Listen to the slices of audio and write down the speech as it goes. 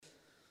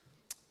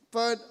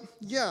But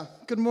yeah,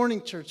 good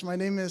morning, church. My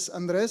name is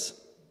Andres.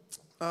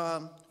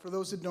 For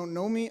those who don't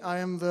know me, I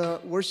am the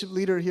worship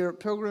leader here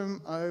at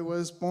Pilgrim. I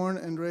was born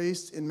and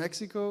raised in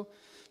Mexico,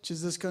 which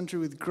is this country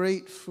with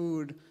great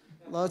food,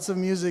 lots of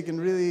music,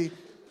 and really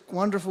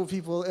wonderful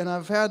people. And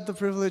I've had the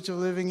privilege of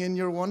living in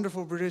your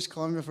wonderful British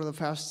Columbia for the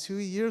past 2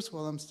 years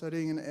while I'm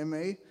studying an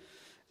MA.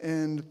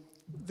 And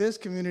this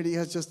community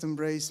has just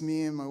embraced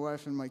me and my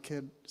wife and my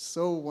kid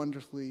so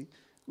wonderfully.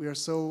 We are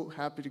so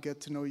happy to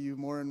get to know you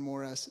more and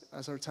more as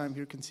our time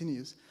here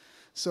continues.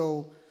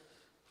 So,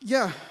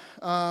 yeah,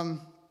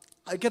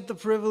 I get the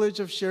privilege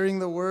of sharing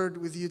the word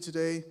with you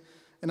today,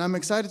 and I'm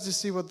excited to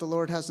see what the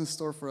Lord has in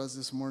store for us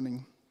this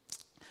morning.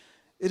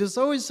 It is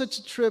always such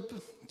a trip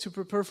to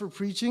prepare for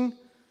preaching.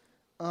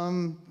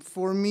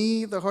 For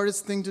me, the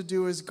hardest thing to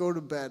do is go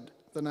to bed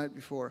the night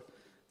before,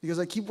 because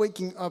I keep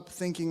waking up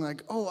thinking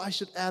like, oh, I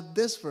should add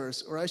this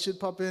verse, or I should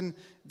pop in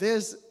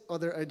this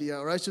other idea,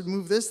 or I should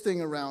move this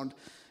thing around.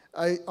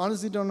 I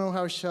honestly don't know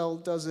how Shell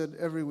does it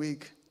every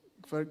week,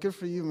 but good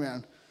for you,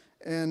 man.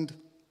 And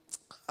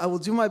I will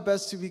do my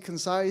best to be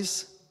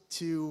concise,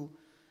 to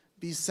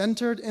be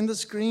centered in the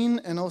screen,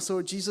 and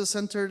also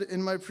Jesus-centered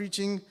in my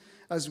preaching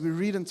as we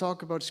read and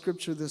talk about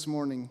Scripture this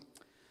morning.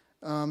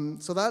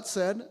 So that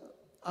said,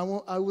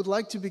 I would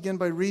like to begin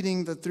by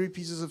reading the 3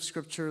 pieces of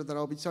Scripture that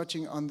I'll be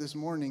touching on this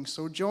morning.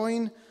 So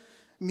join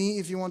me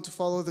if you want to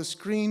follow the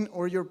screen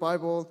or your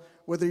Bible,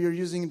 whether you're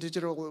using a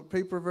digital or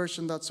paper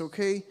version, that's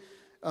okay.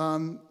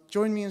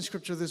 Join me in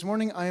Scripture this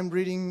morning. I am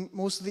reading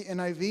most of the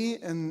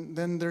NIV, and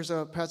then there's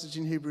a passage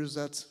in Hebrews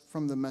that's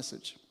from the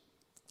Message.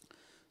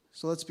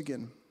 So let's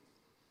begin.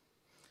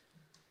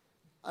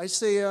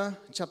 Isaiah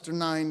chapter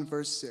 9,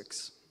 verse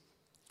 6.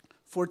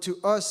 For to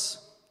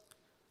us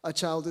a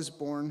child is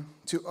born,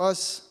 to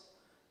us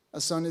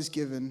a son is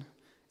given,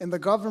 and the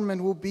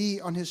government will be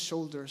on his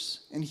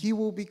shoulders, and he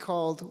will be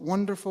called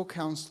Wonderful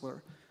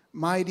Counselor,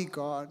 Mighty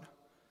God,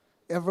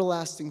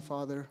 Everlasting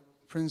Father,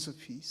 Prince of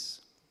Peace.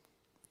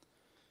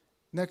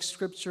 Next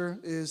scripture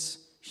is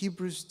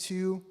Hebrews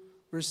 2,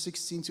 verse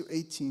 16 to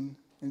 18.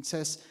 And it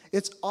says,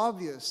 it's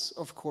obvious,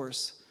 of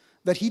course,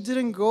 that he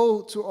didn't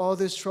go to all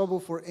this trouble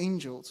for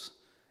angels.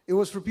 It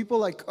was for people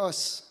like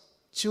us,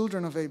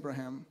 children of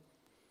Abraham.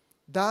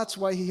 That's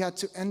why he had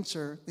to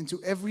enter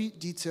into every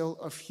detail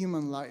of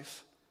human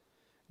life.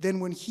 Then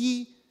when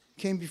he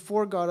came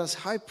before God as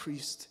high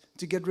priest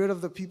to get rid of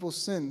the people's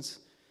sins,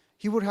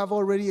 he would have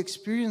already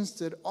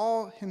experienced it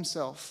all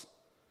himself,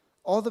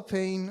 all the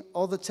pain,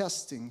 all the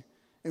testing,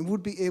 and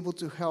would be able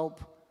to help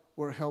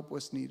where help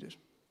was needed.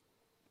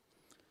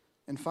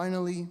 And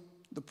finally,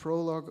 the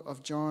prologue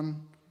of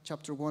John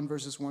chapter 1,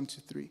 verses 1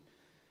 to 3.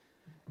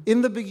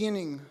 In the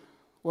beginning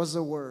was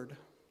the Word,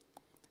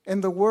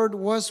 and the Word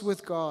was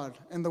with God,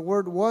 and the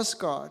Word was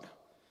God.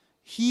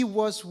 He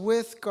was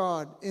with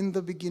God in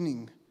the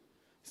beginning.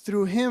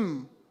 Through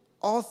him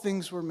all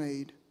things were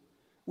made.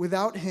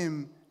 Without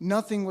him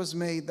nothing was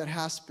made that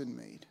has been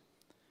made.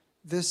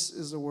 This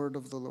is the word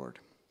of the Lord.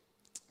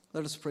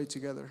 Let us pray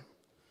together.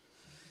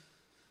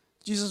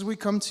 Jesus, we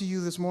come to you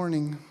this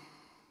morning.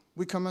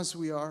 We come as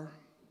we are.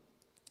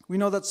 We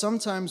know that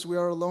sometimes we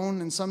are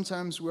alone and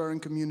sometimes we are in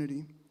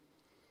community.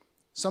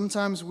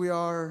 Sometimes we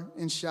are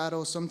in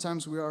shadow,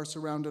 sometimes we are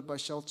surrounded by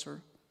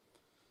shelter.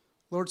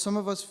 Lord, some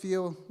of us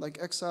feel like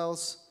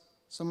exiles,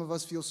 some of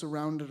us feel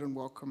surrounded and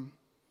welcome.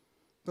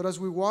 But as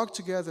we walk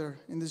together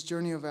in this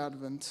journey of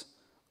Advent,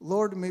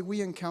 Lord, may we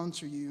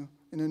encounter you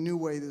in a new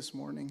way this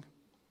morning.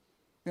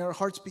 May our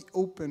hearts be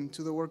open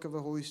to the work of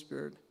the Holy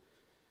Spirit.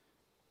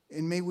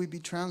 And may we be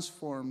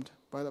transformed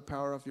by the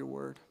power of your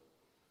word.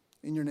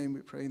 In your name we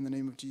pray, in the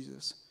name of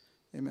Jesus.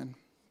 Amen.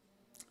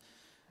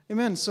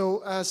 Amen.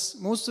 So as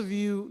most of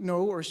you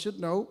know or should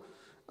know,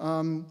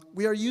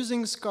 we are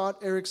using Scott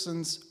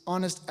Erickson's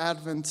Honest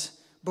Advent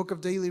book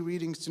of daily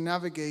readings to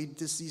navigate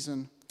this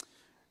season.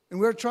 And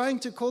we're trying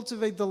to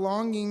cultivate the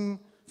longing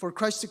for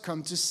Christ to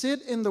come, to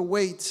sit in the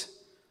wait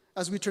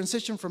as we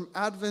transition from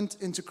Advent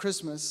into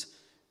Christmas.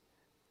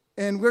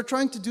 And we're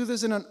trying to do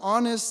this in an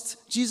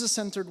honest,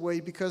 Jesus-centered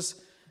way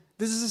because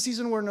this is a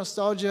season where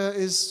nostalgia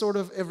is sort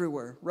of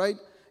everywhere, right?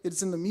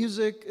 It's in the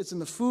music, it's in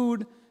the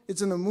food,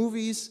 it's in the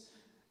movies,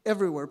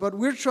 everywhere. But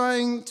we're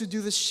trying to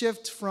do this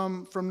shift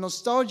from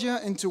nostalgia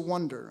into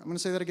wonder. I'm going to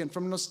say that again,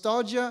 from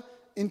nostalgia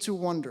into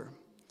wonder.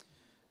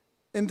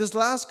 In this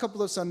last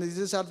couple of Sundays,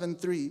 this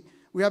Advent 3,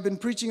 we have been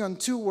preaching on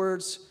 2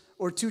 words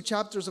or 2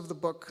 chapters of the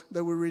book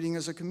that we're reading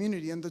as a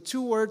community. And the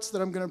 2 words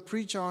that I'm going to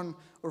preach on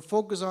or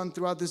focus on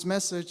throughout this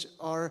message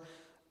are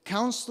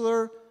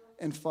Counselor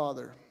and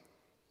Father.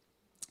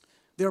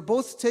 They are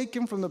both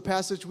taken from the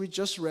passage we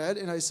just read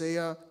in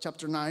Isaiah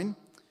chapter 9,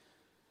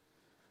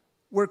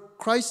 where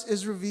Christ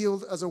is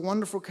revealed as a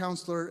wonderful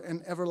counselor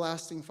and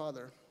everlasting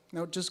Father.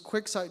 Now, just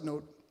quick side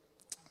note.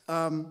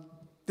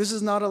 This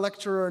is not a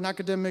lecture or an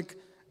academic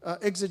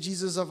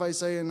exegesis of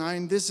Isaiah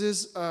 9. This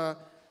is a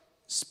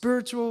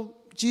spiritual,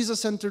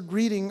 Jesus-centered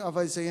reading of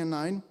Isaiah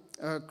 9,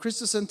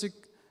 Christocentric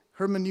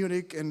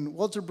hermeneutic, and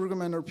Walter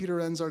Brueggemann or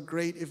Peter Enns are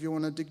great if you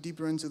want to dig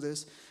deeper into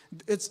this.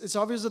 It's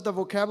obvious that the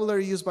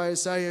vocabulary used by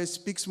Isaiah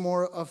speaks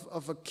more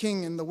of a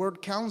king, and the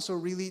word counsel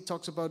really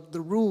talks about the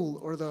rule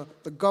or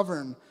the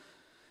govern.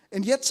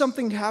 And yet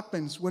something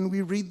happens when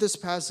we read this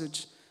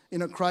passage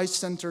in a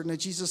Christ-centered and a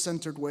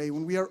Jesus-centered way,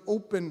 when we are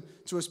open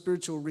to a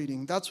spiritual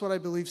reading. That's what I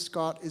believe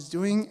Scott is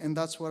doing, and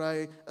that's what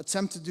I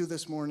attempt to do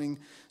this morning.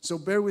 So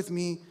bear with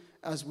me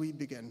as we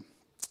begin.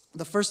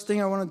 The first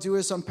thing I want to do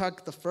is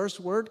unpack the first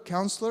word,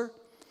 counselor.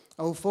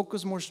 I will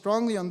focus more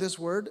strongly on this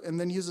word and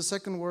then use the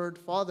second word,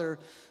 father,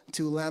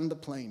 to land the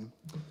plane.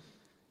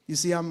 You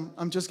see,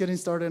 I'm just getting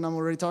started and I'm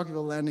already talking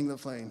about landing the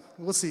plane.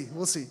 We'll see.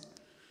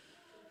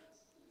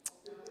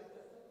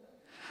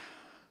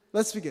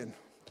 Let's begin.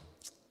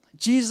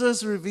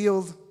 Jesus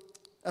revealed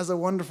as a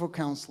wonderful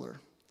counselor.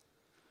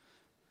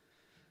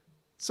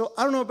 So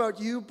I don't know about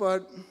you,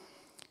 but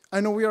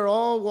I know we are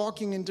all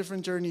walking in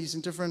different journeys,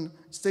 in different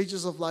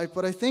stages of life,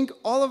 but I think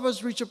all of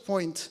us reach a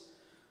point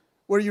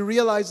where you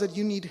realize that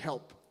you need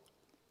help.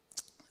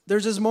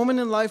 There's this moment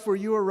in life where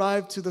you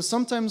arrive to the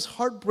sometimes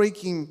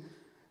heartbreaking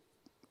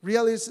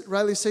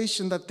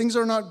realization that things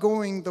are not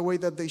going the way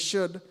that they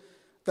should,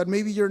 that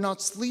maybe you're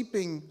not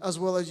sleeping as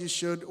well as you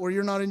should, or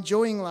you're not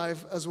enjoying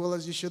life as well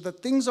as you should, that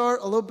things are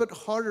a little bit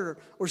harder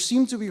or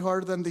seem to be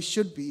harder than they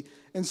should be.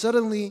 And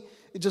suddenly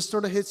it just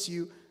sort of hits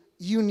you,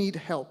 you need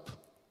help.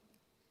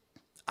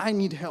 I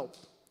need help.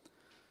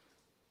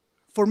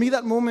 For me,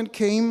 that moment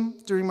came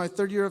during my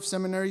third year of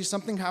seminary.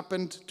 Something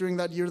happened during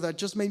that year that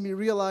just made me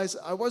realize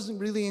I wasn't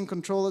really in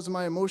control of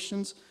my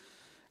emotions.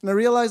 And I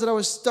realized that I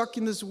was stuck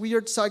in this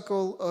weird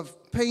cycle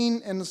of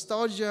pain and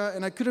nostalgia,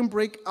 and I couldn't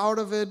break out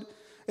of it.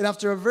 And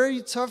after a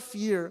very tough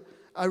year,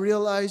 I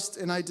realized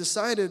and I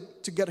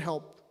decided to get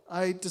help.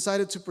 I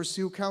decided to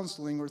pursue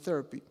counseling or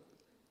therapy.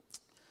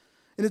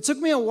 And it took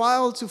me a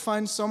while to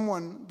find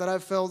someone that I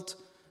felt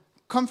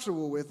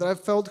comfortable with, that I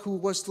felt who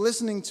was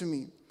listening to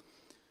me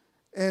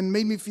and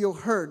made me feel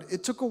heard.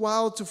 It took a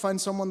while to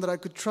find someone that I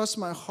could trust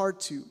my heart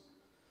to.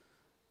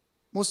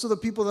 Most of the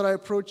people that I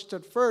approached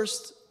at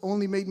first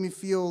only made me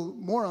feel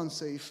more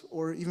unsafe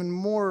or even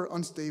more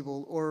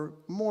unstable or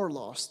more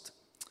lost.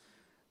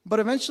 But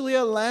eventually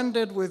I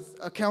landed with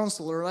a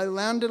counselor. I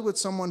landed with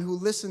someone who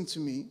listened to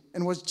me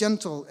and was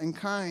gentle and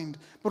kind,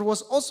 but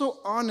was also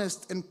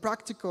honest and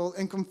practical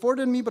and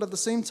comforted me, but at the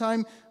same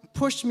time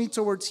pushed me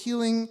towards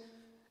healing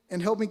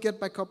and helped me get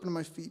back up on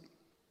my feet.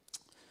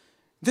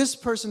 This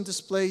person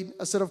displayed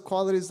a set of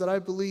qualities that I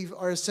believe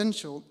are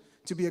essential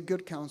to be a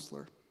good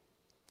counselor.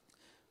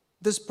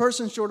 This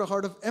person showed a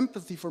heart of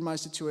empathy for my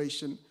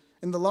situation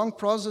in the long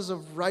process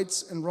of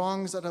rights and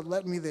wrongs that had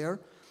led me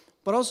there,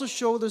 but also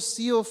showed a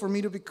zeal for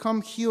me to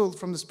become healed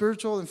from the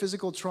spiritual and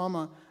physical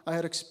trauma I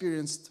had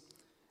experienced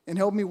and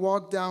helped me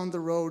walk down the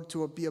road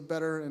to be a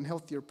better and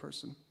healthier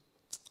person.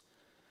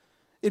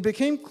 It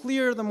became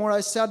clear the more I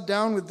sat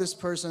down with this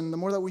person, the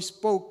more that we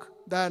spoke,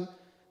 that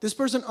this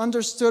person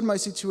understood my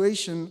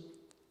situation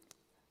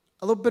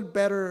a little bit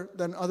better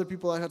than other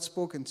people I had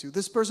spoken to.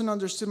 This person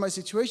understood my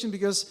situation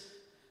because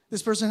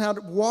this person had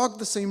walked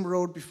the same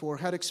road before,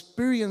 had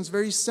experienced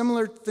very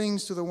similar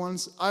things to the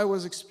ones I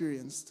was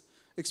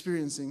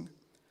experiencing.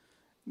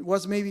 It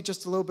was maybe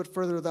just a little bit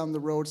further down the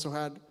road, so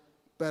had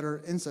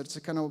better insights.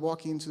 So kind of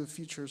walking into the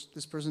future,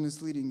 this person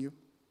is leading you.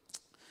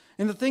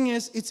 And the thing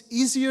is, it's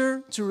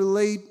easier to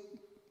relate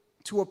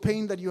to a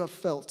pain that you have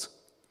felt.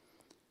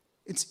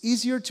 It's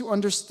easier to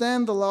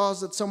understand the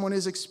loss that someone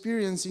is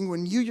experiencing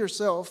when you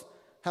yourself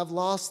have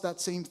lost that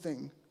same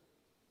thing.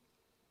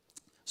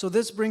 So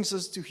this brings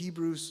us to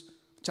Hebrews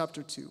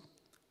chapter 2.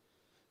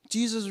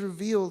 Jesus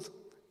revealed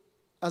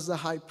as the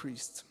high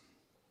priest.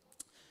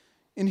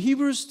 In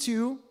Hebrews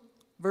 2,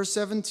 verse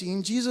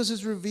 17, Jesus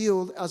is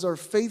revealed as our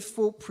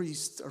faithful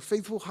priest, our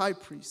faithful high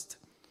priest.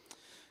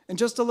 And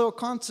just a little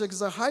context,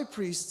 the high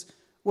priest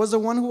was the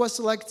one who was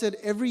selected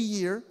every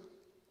year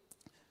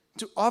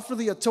to offer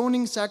the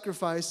atoning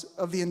sacrifice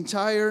of the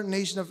entire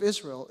nation of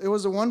Israel. It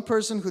was the one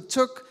person who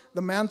took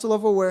the mantle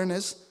of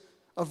awareness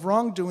of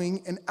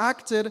wrongdoing and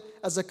acted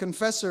as a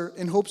confessor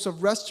in hopes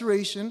of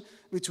restoration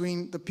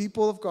between the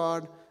people of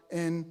God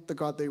and the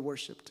God they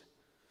worshipped.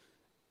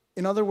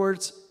 In other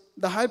words,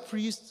 the high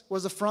priest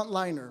was a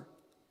frontliner,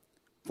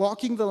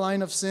 walking the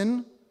line of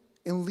sin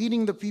and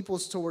leading the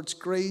peoples towards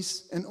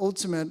grace and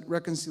ultimate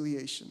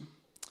reconciliation.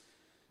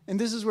 And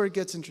this is where it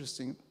gets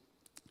interesting.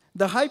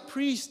 The high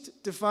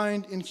priest,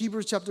 defined in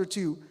Hebrews chapter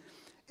 2,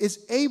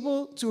 is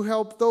able to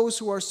help those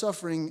who are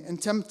suffering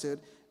and tempted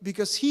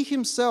because he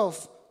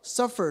himself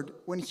suffered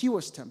when he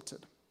was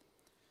tempted.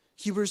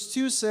 Hebrews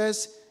 2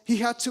 says he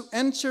had to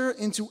enter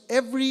into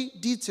every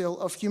detail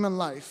of human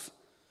life.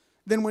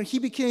 Then when he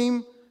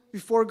became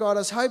before God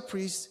as high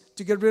priest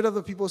to get rid of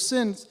the people's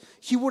sins,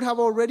 he would have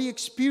already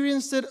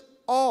experienced it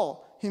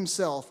all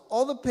himself,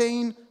 all the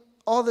pain,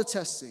 all the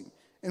testing,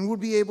 and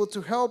would be able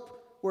to help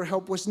where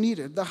help was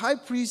needed. The high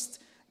priest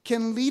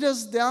can lead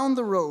us down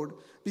the road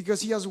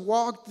because he has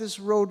walked this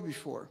road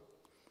before.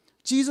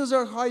 Jesus,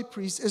 our high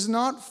priest, is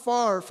not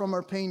far from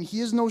our pain. He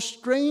is no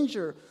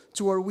stranger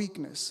to our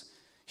weakness.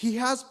 He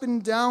has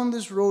been down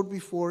this road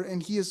before,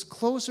 and he is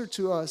closer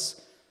to us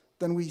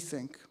than we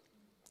think.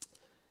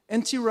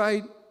 N.T.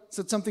 Wright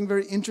said something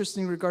very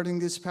interesting regarding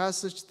this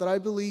passage that I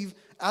believe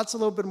adds a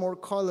little bit more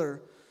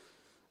color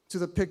to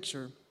the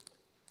picture.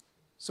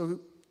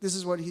 So this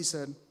is what he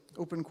said,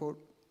 open quote.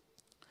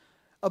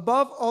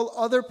 Above all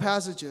other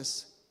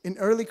passages in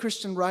early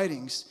Christian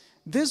writings,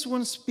 this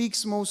one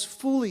speaks most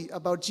fully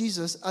about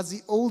Jesus as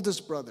the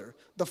oldest brother,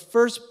 the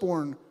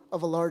firstborn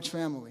of a large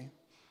family.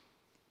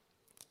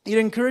 It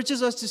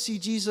encourages us to see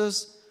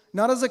Jesus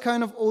not as a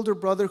kind of older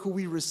brother who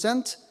we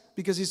resent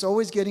because he's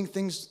always getting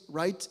things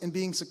right and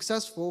being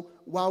successful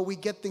while we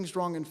get things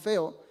wrong and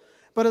fail,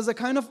 but as a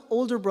kind of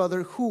older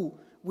brother who,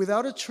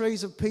 without a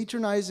trace of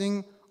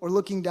patronizing or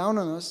looking down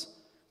on us,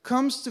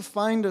 comes to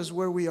find us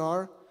where we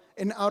are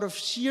and out of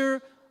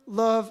sheer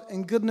love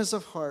and goodness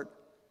of heart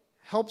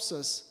helps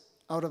us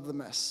out of the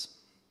mess.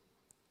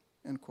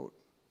 End quote.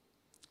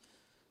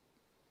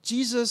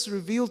 Jesus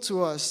revealed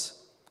to us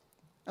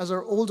as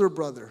our older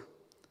brother,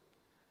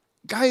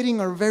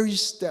 guiding our very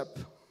step,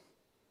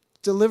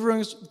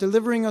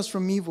 delivering us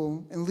from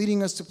evil and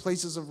leading us to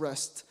places of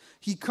rest.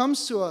 He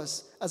comes to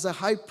us as a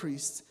high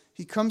priest.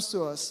 He comes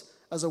to us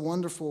as a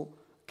wonderful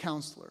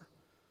counselor.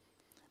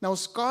 Now,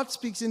 Scott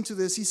speaks into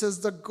this. He says,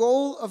 the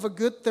goal of a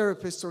good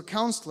therapist or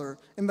counselor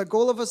and the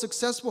goal of a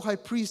successful high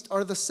priest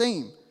are the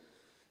same: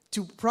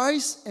 to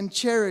prize and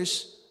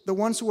cherish the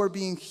ones who are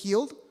being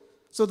healed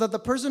so that the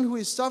person who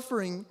is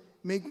suffering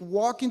may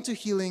walk into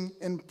healing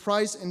and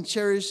prize and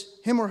cherish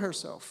him or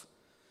herself.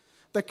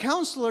 The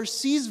counselor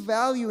sees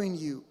value in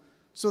you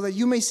so that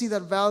you may see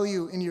that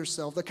value in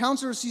yourself. The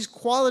counselor sees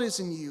qualities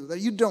in you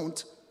that you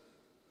don't,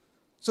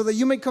 so that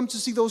you may come to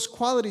see those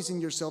qualities in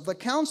yourself. The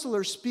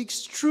counselor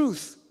speaks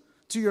truth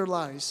to your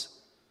lies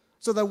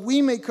so that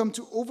we may come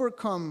to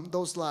overcome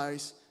those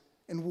lies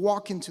and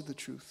walk into the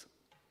truth.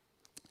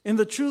 And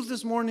the truth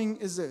this morning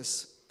is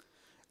this: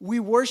 we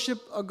worship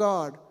a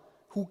God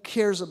who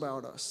cares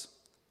about us.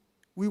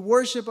 We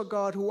worship a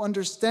God who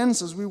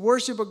understands us. We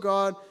worship a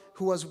God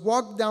who has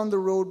walked down the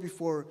road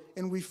before,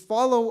 and we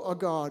follow a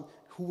God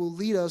who will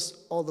lead us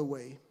all the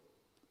way.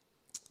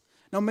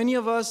 Now, many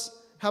of us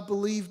have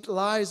believed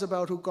lies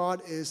about who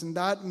God is, and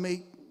that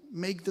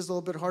make this a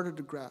little bit harder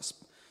to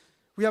grasp.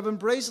 We have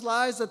embraced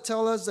lies that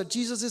tell us that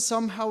Jesus is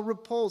somehow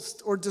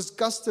repulsed or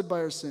disgusted by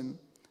our sin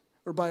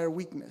or by our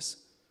weakness.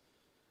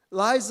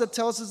 Lies that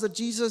tells us that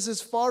Jesus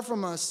is far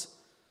from us.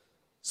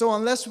 So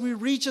unless we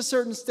reach a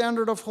certain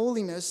standard of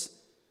holiness,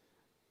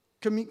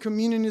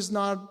 communion is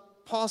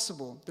not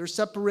possible. There's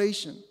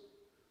separation.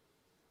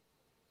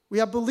 We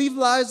have believed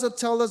lies that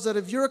tell us that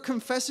if you're a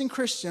confessing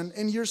Christian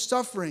and you're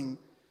suffering,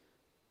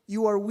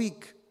 you are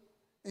weak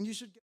and you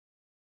should get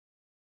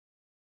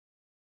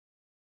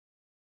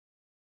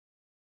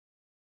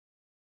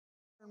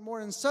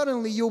more, and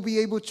suddenly you'll be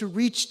able to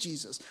reach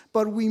Jesus.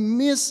 But we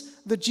miss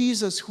the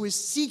Jesus who is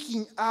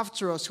seeking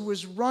after us, who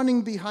is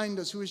running behind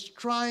us, who is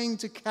trying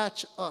to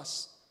catch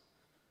us.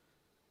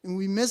 And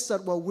we miss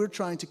that while we're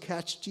trying to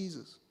catch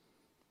Jesus.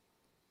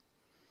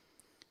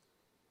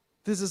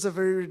 This is a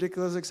very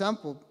ridiculous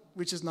example,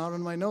 which is not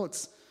on my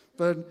notes.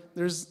 But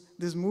there's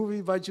this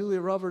movie by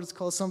Julia Roberts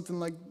called something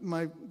like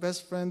My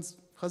Best Friend's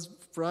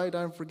Bride.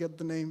 I forget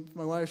the name.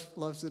 My wife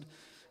loves it.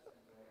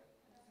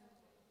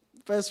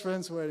 Best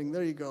Friend's Wedding.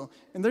 There you go.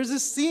 And there's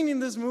this scene in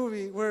this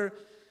movie where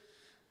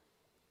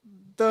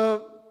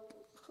the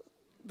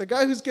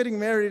guy who's getting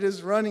married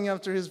is running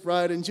after his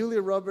bride, and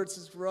Julia Roberts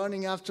is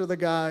running after the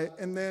guy,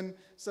 and then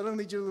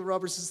suddenly Julia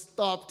Roberts is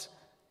stopped,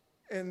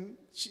 and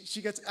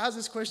she gets asked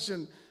this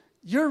question: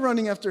 you're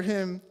running after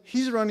him,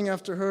 he's running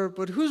after her,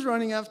 but who's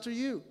running after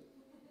you?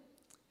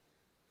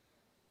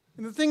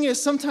 And the thing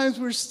is, sometimes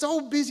we're so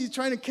busy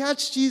trying to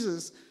catch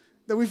Jesus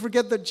that we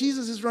forget that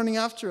Jesus is running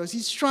after us.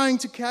 He's trying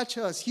to catch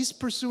us. He's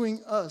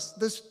pursuing us.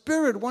 The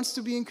Spirit wants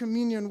to be in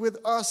communion with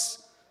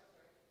us.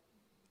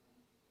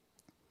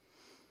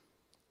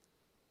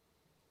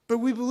 But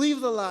we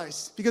believe the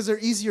lies because they're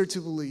easier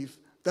to believe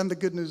than the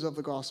good news of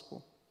the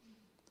gospel.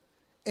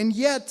 And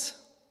yet,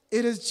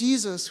 it is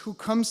Jesus who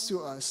comes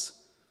to us.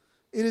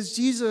 It is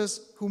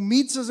Jesus who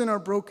meets us in our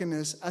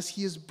brokenness as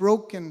he is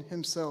broken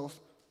himself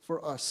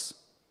for us.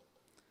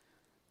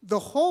 The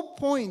whole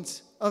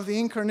point of the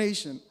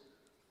incarnation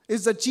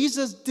is that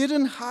Jesus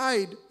didn't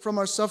hide from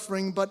our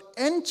suffering, but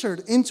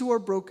entered into our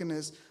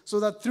brokenness so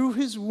that through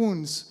his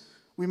wounds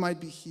we might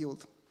be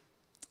healed.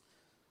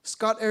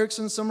 Scott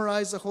Erickson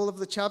summarized the whole of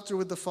the chapter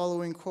with the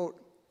following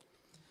quote.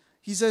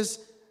 He says,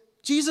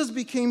 Jesus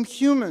became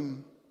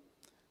human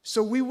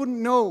so we wouldn't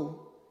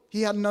know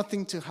he had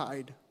nothing to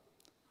hide.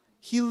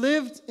 He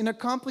lived in a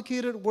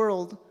complicated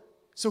world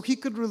so he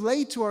could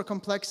relate to our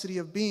complexity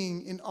of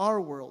being in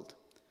our world.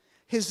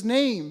 His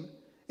name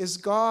is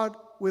God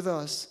with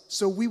us,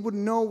 so we would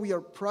know we are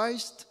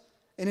prized,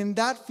 and in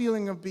that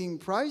feeling of being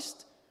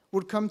prized,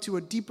 would come to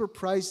a deeper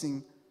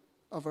prizing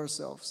of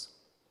ourselves.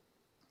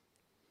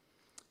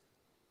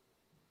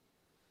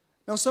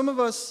 Now, some of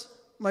us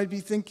might be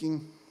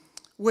thinking,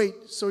 wait,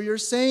 so you're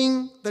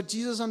saying that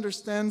Jesus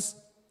understands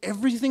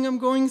everything I'm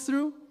going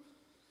through?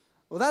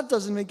 Well, that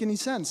doesn't make any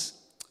sense.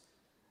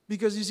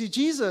 Because you see,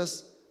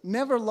 Jesus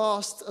never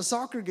lost a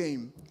soccer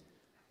game.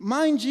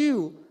 Mind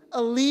you,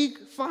 a league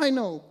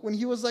final when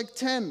he was like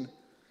 10.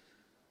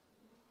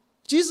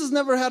 Jesus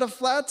never had a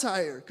flat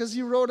tire because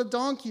he rode a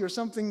donkey or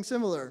something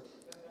similar.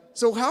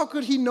 So how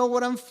could he know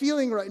what I'm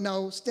feeling right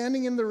now,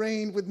 standing in the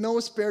rain with no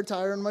spare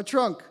tire in my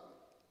trunk?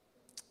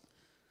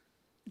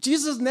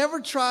 Jesus never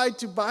tried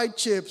to buy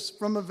chips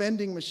from a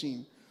vending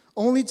machine,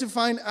 only to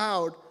find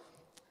out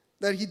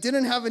that he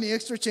didn't have any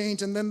extra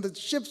change, and then the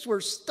chips were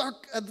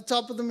stuck at the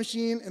top of the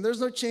machine, and there's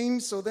no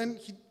change, so then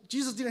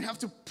Jesus didn't have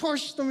to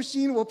push the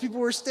machine while people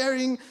were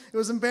staring. It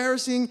was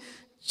embarrassing.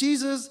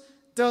 Jesus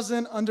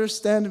doesn't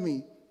understand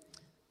me.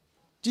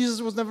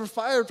 Jesus was never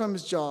fired from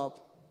his job.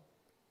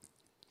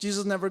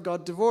 Jesus never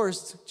got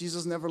divorced.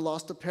 Jesus never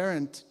lost a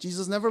parent.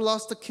 Jesus never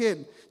lost a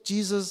kid.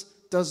 Jesus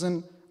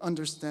doesn't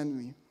understand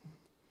me.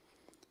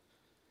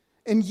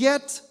 And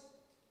yet,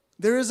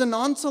 there is an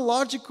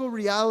ontological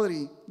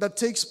reality that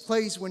takes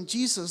place when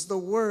Jesus, the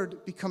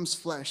Word, becomes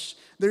flesh.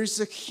 There is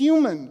a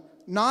human,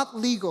 not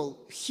legal,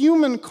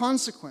 human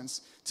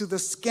consequence to the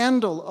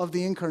scandal of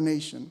the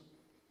incarnation.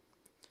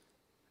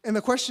 And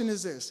the question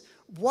is this: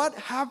 what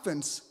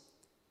happens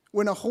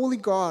when a holy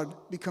God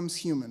becomes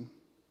human?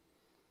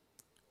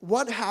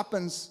 What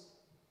happens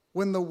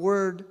when the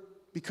Word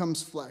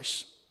becomes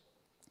flesh?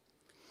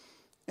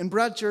 And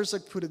Brad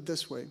Jersak put it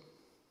this way.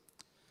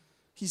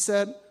 He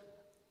said,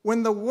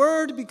 when the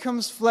Word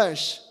becomes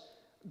flesh,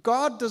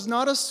 God does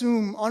not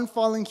assume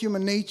unfallen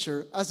human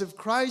nature as if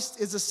Christ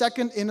is the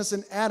second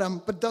innocent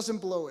Adam, but doesn't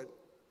blow it.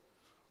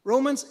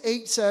 Romans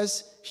 8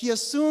 says, he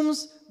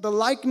assumes the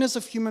likeness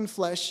of human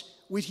flesh,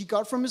 which he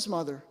got from his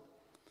mother.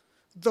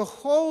 The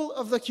whole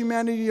of the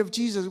humanity of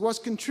Jesus was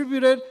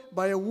contributed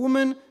by a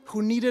woman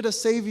who needed a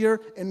Savior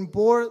and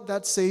bore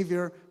that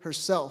Savior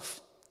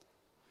herself.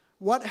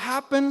 What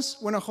happens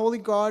when a holy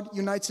God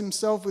unites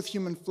himself with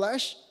human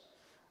flesh?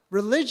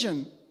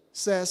 Religion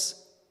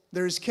says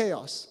there is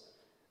chaos.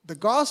 The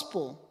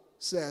gospel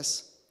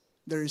says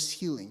there is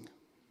healing.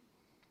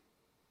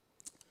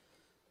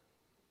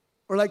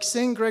 Or like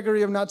Saint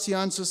Gregory of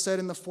Nazianzus said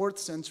in the 4th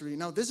century.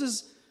 Now this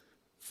is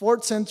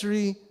 4th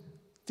century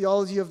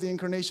Theology of the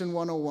Incarnation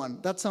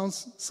 101. That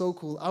sounds so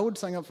cool. I would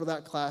sign up for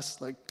that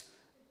class, like,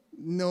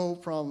 no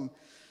problem.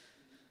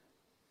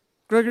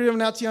 Gregory of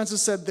Nazianzus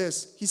said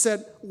this. He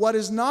said, what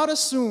is not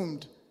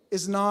assumed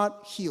is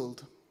not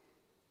healed.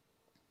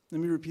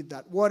 Let me repeat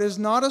that. What is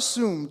not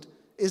assumed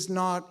is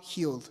not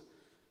healed.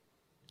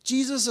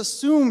 Jesus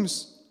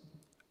assumes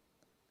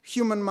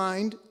human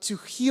mind to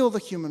heal the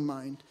human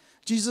mind.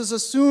 Jesus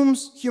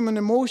assumes human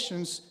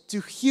emotions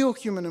to heal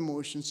human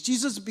emotions.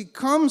 Jesus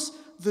becomes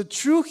the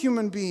true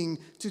human being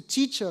to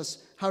teach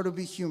us how to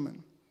be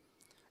human.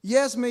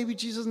 Yes, maybe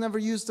Jesus never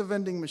used a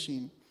vending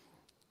machine.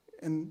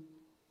 And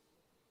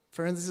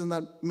parentheses on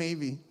that,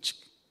 maybe.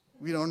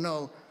 We don't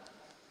know.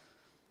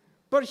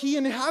 But he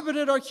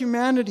inhabited our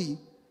humanity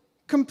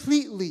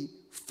completely,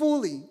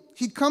 fully.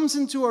 He comes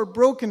into our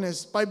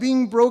brokenness by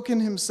being broken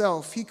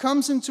himself. He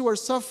comes into our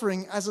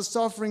suffering as a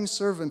suffering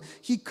servant.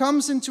 He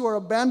comes into our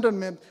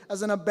abandonment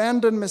as an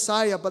abandoned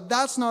Messiah. But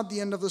that's not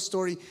the end of the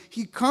story.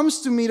 He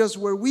comes to meet us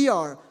where we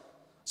are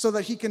so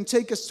that he can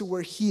take us to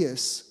where he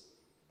is.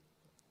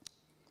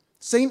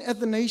 Saint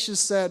Athanasius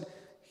said,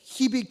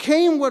 he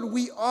became what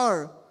we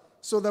are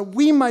so that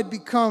we might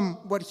become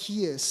what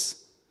he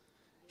is.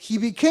 He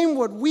became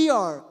what we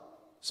are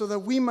so that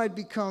we might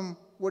become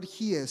what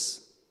he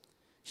is.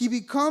 He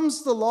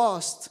becomes the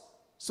lost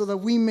so that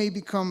we may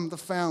become the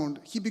found.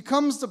 He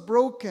becomes the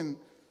broken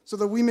so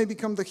that we may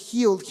become the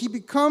healed. He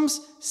becomes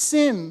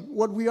sin,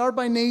 what we are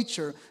by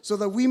nature, so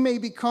that we may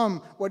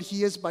become what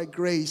he is by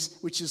grace,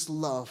 which is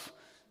love.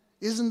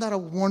 Isn't that a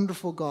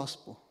wonderful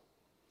gospel?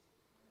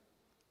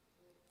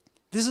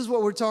 This is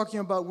what we're talking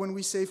about when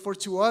we say, for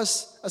to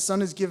us a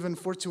son is given,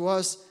 for to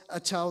us a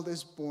child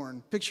is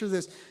born. Picture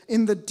this.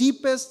 In the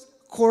deepest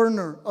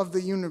corner of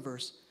the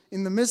universe,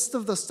 in the midst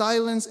of the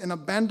silence and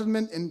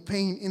abandonment and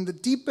pain, in the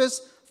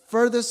deepest,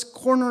 furthest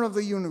corner of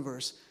the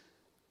universe,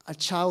 a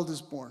child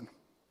is born.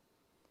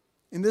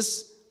 And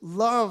this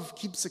love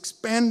keeps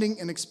expanding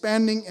and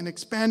expanding and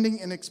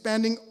expanding and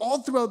expanding all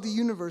throughout the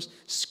universe,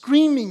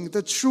 screaming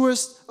the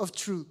truest of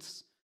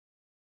truths.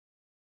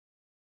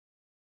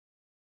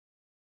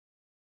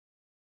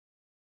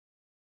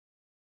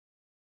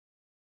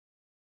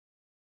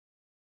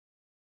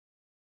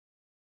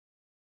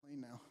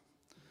 Now,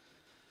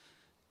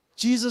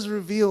 Jesus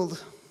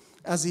revealed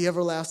as the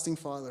everlasting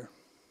Father.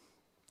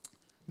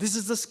 This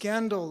is the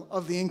scandal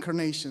of the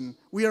incarnation.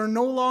 We are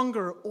no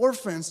longer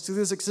orphans to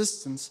this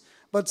existence,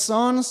 but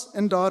sons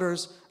and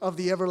daughters of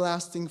the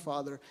everlasting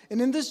Father.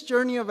 And in this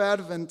journey of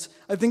Advent,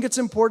 I think it's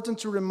important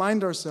to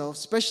remind ourselves,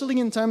 especially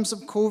in times of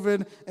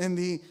COVID and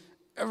the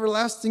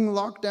everlasting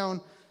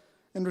lockdown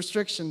and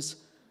restrictions,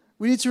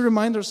 we need to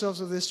remind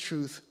ourselves of this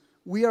truth.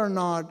 We are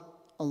not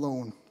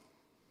alone.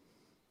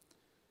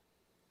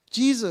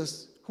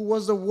 Jesus, who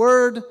was the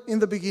Word in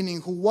the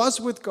beginning, who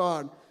was with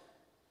God,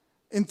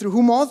 and through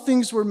whom all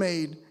things were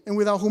made, and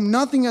without whom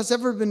nothing has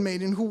ever been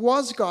made, and who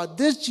was God,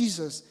 this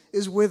Jesus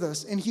is with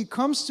us, and he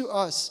comes to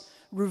us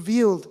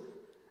revealed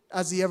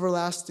as the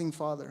everlasting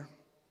Father.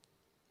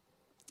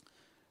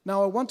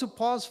 Now, I want to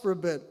pause for a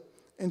bit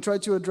and try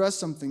to address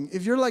something.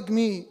 If you're like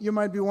me, you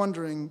might be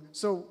wondering,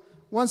 so,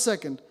 1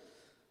 second.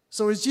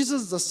 So is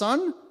Jesus the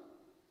Son,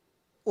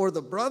 or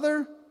the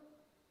brother,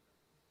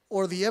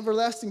 or the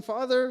everlasting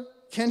Father?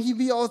 Can he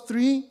be all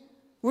three?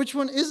 Which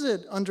one is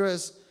it,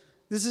 Andres?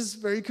 This is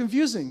very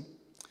confusing.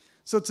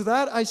 So to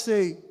that I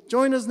say,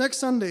 join us next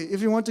Sunday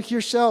if you want to hear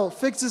Shell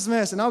fix this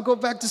mess, and I'll go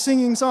back to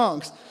singing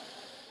songs.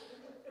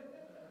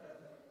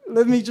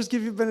 Let me just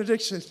give you a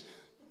benediction.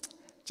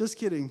 Just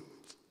kidding.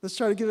 Let's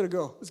try to give it a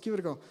go. Let's give it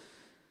a go.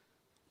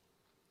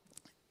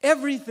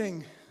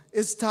 Everything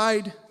is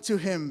tied to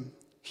him.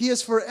 He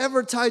is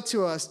forever tied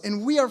to us,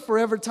 and we are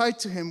forever tied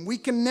to him. We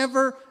can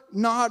never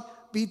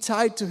not be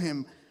tied to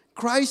him.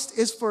 Christ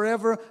is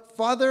forever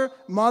Father,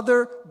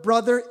 Mother,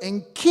 Brother,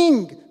 and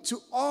King to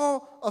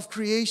all of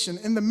creation.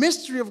 And the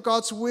mystery of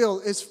God's will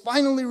is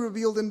finally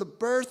revealed in the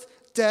birth,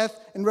 death,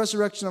 and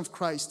resurrection of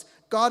Christ.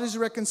 God is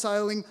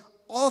reconciling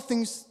all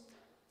things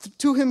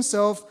to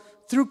himself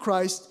through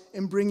Christ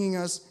and bringing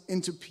us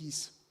into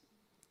peace.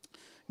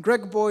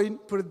 Greg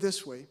Boyd put it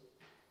this way.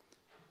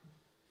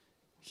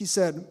 He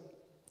said,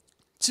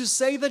 to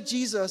say that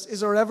Jesus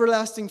is our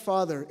everlasting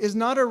Father is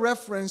not a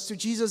reference to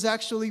Jesus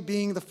actually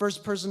being the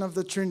first person of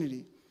the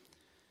Trinity.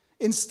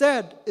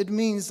 Instead, it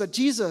means that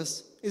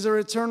Jesus is our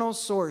eternal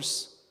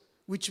source,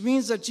 which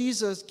means that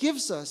Jesus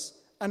gives us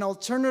an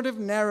alternative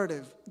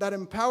narrative that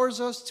empowers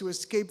us to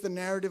escape the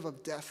narrative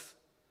of death.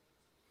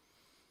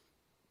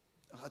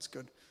 Oh, that's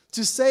good.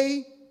 To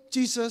say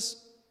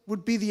Jesus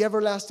would be the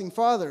everlasting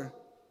Father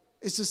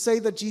is to say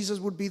that Jesus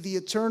would be the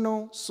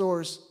eternal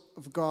source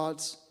of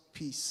God's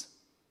peace.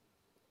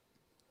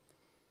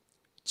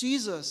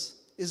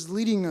 Jesus is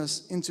leading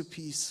us into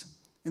peace.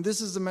 And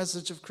this is the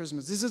message of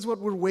Christmas. This is what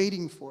we're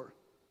waiting for.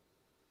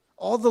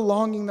 All the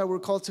longing that we're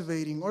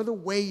cultivating, or the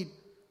wait,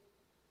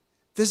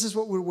 this is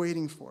what we're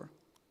waiting for.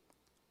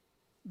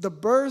 The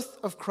birth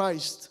of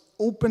Christ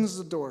opens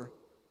the door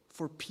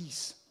for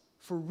peace,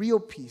 for real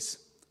peace.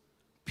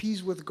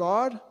 Peace with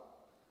God,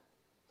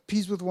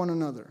 peace with one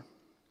another.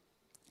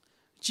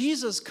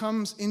 Jesus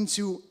comes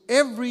into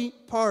every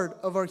part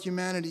of our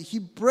humanity. He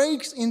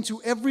breaks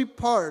into every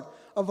part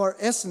of our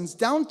essence,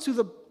 down to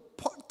the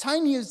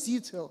tiniest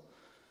detail.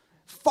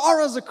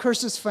 Far as the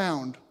curse is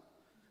found,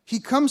 he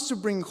comes to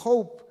bring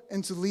hope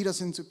and to lead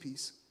us into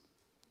peace.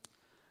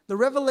 The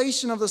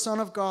revelation of the Son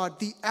of God,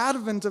 the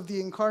advent of the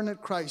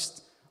incarnate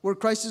Christ, where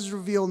Christ is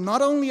revealed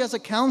not only as a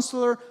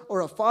counselor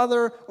or a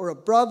father or a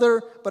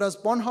brother, but as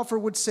Bonhoeffer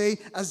would say,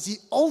 as the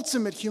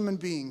ultimate human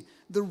being,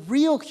 the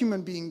real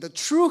human being, the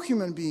true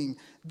human being.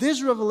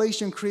 This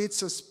revelation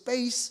creates a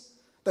space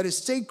that is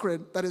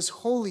sacred, that is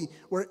holy,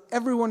 where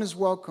everyone is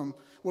welcome,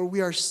 where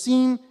we are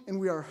seen and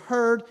we are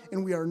heard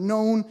and we are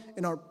known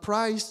and are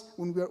prized,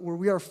 where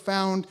we are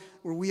found,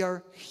 where we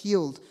are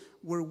healed,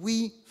 where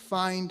we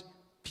find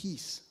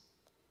peace.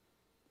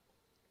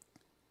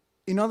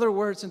 In other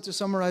words, and to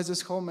summarize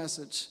this whole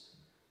message,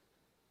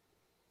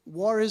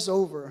 war is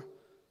over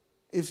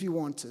if you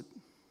want it.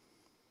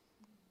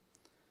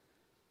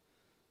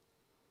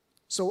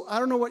 So I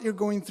don't know what you're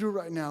going through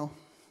right now.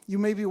 You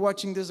may be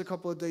watching this a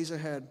couple of days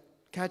ahead,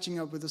 catching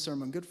up with the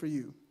sermon. Good for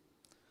you.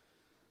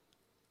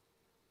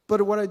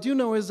 But what I do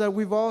know is that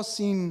we've all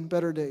seen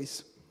better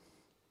days.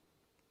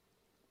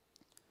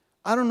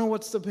 I don't know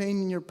what's the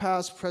pain in your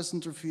past,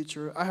 present, or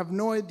future. I have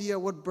no idea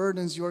what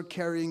burdens you're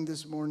carrying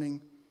this morning.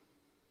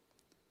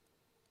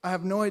 I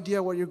have no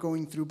idea what you're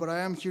going through, but I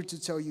am here to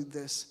tell you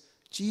this.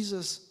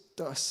 Jesus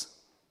does.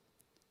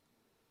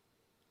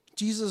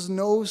 Jesus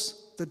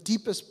knows the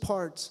deepest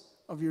parts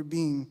of your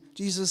being.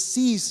 Jesus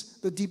sees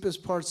the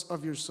deepest parts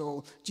of your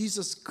soul.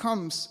 Jesus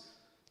comes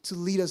to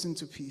lead us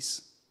into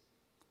peace.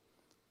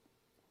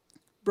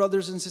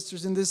 Brothers and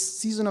sisters, in this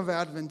season of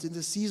Advent, in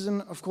this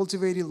season of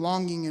cultivating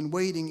longing and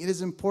waiting, it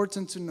is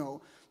important to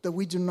know that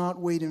we do not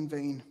wait in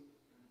vain.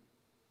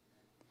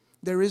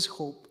 There is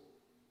hope.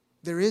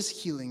 There is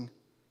healing.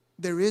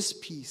 There is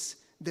peace.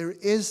 There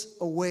is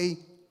a way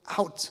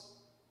out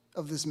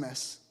of this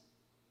mess.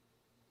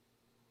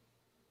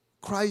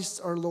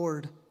 Christ our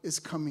Lord is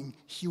coming.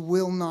 He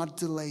will not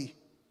delay.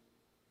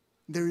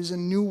 There is a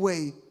new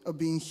way of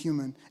being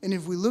human. And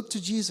if we look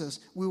to Jesus,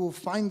 we will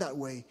find that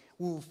way.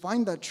 We will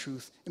find that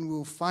truth, and we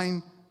will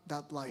find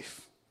that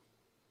life.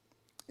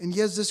 And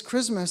yes, this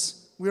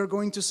Christmas, we are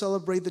going to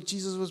celebrate that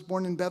Jesus was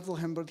born in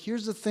Bethlehem. But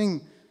here's the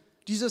thing.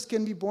 Jesus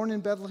can be born in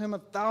Bethlehem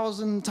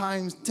 1,000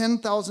 times,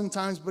 10,000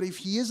 times, but if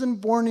he isn't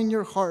born in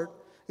your heart,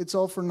 it's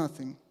all for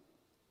nothing.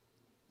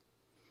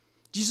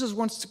 Jesus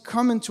wants to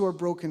come into our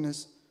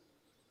brokenness.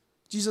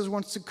 Jesus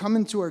wants to come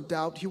into our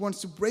doubt. He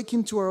wants to break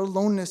into our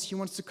aloneness. He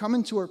wants to come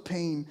into our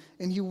pain,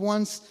 and he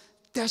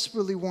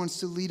desperately wants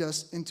to lead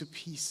us into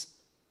peace.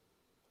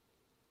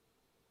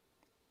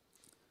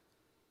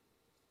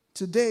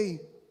 Today,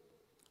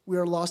 we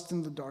are lost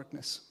in the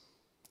darkness,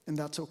 and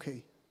that's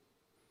okay.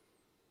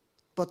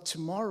 But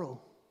tomorrow,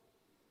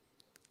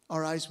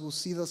 our eyes will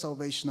see the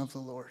salvation of the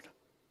Lord.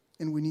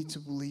 And we need to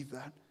believe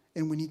that.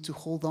 And we need to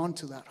hold on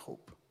to that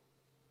hope.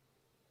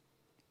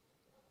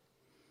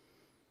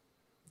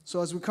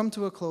 So as we come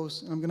to a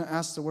close, and I'm going to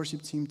ask the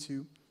worship team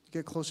to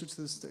get closer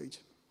to the stage,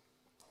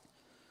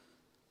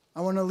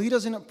 I want to lead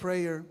us in a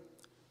prayer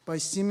by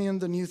Simeon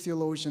the New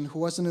Theologian, who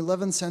was an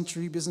 11th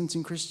century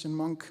Byzantine Christian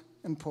monk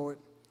and poet.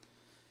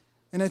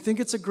 And I think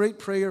it's a great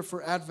prayer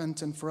for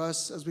Advent and for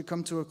us as we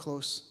come to a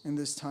close in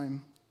this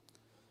time.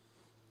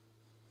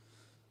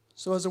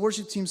 So as the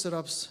worship team set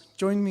up,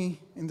 join me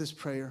in this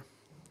prayer.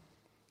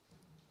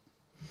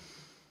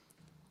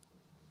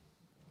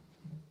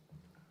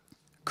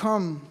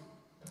 Come,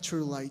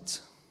 true light.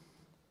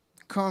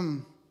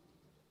 Come,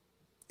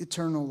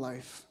 eternal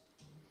life.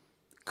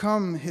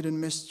 Come, hidden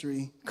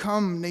mystery.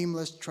 Come,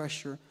 nameless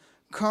treasure.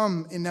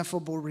 Come,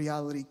 ineffable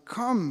reality.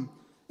 Come,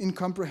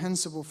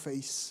 incomprehensible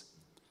face.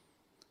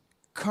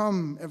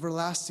 Come,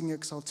 everlasting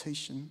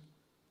exaltation.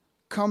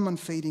 Come,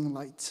 unfading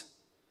light.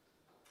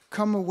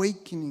 Come,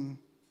 awakening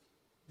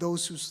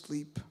those who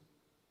sleep.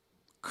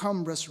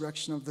 Come,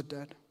 resurrection of the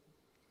dead.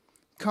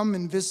 Come,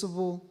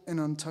 invisible and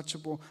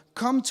untouchable.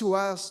 Come to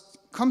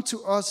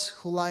us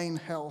who lie in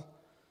hell.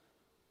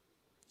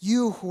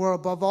 You who are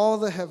above all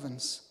the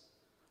heavens.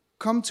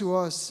 Come to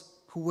us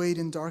who wait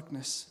in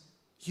darkness.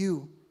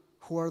 You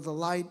who are the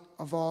light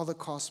of all the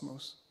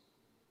cosmos.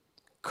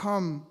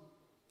 Come,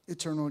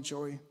 eternal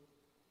joy.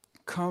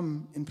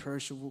 Come,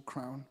 imperishable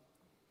crown.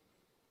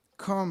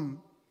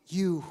 Come,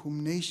 you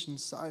whom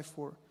nations sigh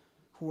for,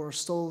 who our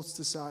souls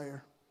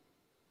desire.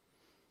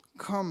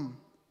 Come,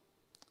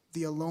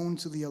 the alone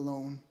to the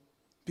alone,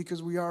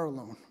 because we are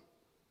alone.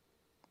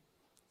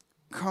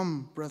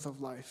 Come, breath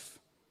of life.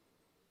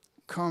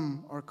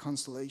 Come, our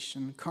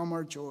consolation. Come,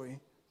 our joy.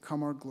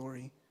 Come, our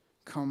glory.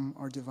 Come,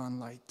 our divine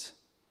light.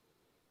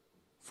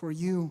 For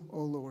you,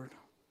 O Lord,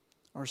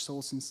 our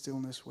souls in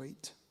stillness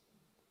wait.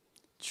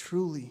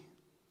 Truly,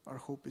 our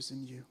hope is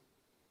in you.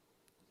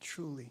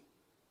 Truly,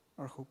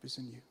 our hope is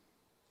in you.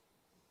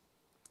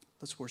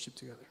 Let's worship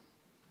together.